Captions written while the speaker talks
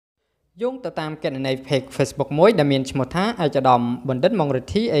យោងទៅតាមគណនី page Facebook មួយដែលមានឈ្មោះថាឯកឧត្តមបណ្ឌិតម៉ុងរិ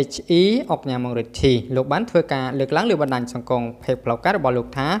ទ្ធី HE អុកញ៉ាម៉ុងរិទ្ធីលោកបានធ្វើការលើកឡើងលើបណ្ដាញសង្គម page ផ្លូវការរបស់លោក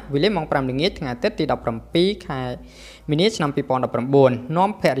ថាវេលាម៉ោង 5 ល្ងាចថ្ងៃអាទិត្យទី 17 ខែមីនាឆ្នាំ 2019 នាំ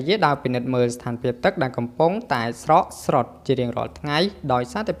ភរិយាដើរពិនិត្យមើលស្ថានភាពទឹកដែលកំពុងតែស្រកស្រត់ជារៀងរាល់ថ្ងៃដោយ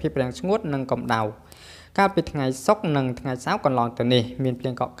សារតែភាពរាំងស្ងួតនិងកម្ដៅកាលពីថ្ងៃសុក្រនិងថ្ងៃសៅរ៍កន្លងទៅនេះមានភ្លៀ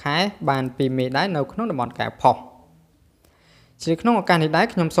ងកក់ខែបាន2មេដែរនៅក្នុងតំបន់កែវផុសជាក្នុងឱកាសនេះដែរ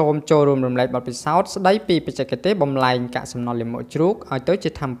ខ្ញុំសូមចូលរួមរំលែកបទពិសោធន៍ស្ដីពីបច្ចេកទេសបំលែងកាកសំណល់លាមកជ្រូកឲ្យទៅជា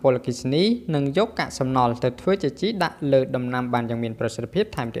ថាមពលអគ្គិសនីនិងយកកាកសំណល់ទៅធ្វើជាជីដាក់លើដំណាំបានយ៉ាងមានប្រសិទ្ធភាព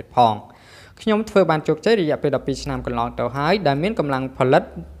ថែមទៀតផងខ្ញុំធ្វើបានជោគជ័យរយៈពេល12ឆ្នាំកន្លងទៅហើយដែលមានកម្លាំងផលិត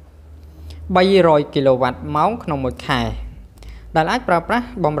300គីឡូវ៉ាត់ម៉ោងក្នុងមួយខែដែលអាចប្រើប្រាស់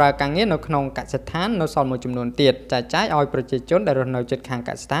បម្រើការងារនៅក្នុងកសិដ្ឋាននៅសល់មួយចំនួនទៀតចែកចាយឲ្យប្រជាជនដែលរស់នៅជិតខាងក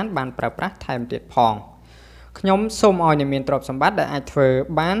សិដ្ឋានបានប្រើប្រាស់ថែមទៀតផងខ្ញុំសូមឲ្យអ្នកមានទ្រព្យសម្បត្តិដែលអាចធ្វើ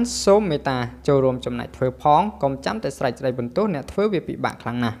បានសូមមេត្តាចូលរួមចំណែកធ្វើផងកុំចាំតែស្រែកស្ដីបន្ទោសអ្នកធ្វើវាពិបាកខ្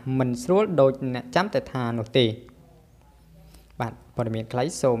លាំងណាស់មិនស្រួលដូចអ្នកចាំតែថានោះទេបាទព័ត៌មានខ្លី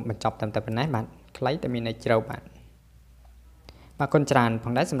សូមបញ្ចប់តែប៉ុណ្ណេះបាទខ្លីតែមានន័យជ្រៅបាទបាទគុណច្រើនផ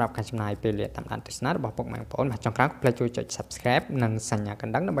ងដែរសម្រាប់ការចំណាយពេលវេលាតាមដានទស្សនារបស់ពុកម៉ែបងប្អូនបាទចុងក្រោយកុំភ្លេចជួយចុច Subscribe និងសញ្ញាក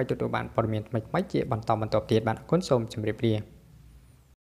ណ្ដឹងដើម្បីទទួលបានព័ត៌មានថ្មីៗជាបន្តបន្ទាប់ទៀតបាទអរគុណសូមជម្រាបលា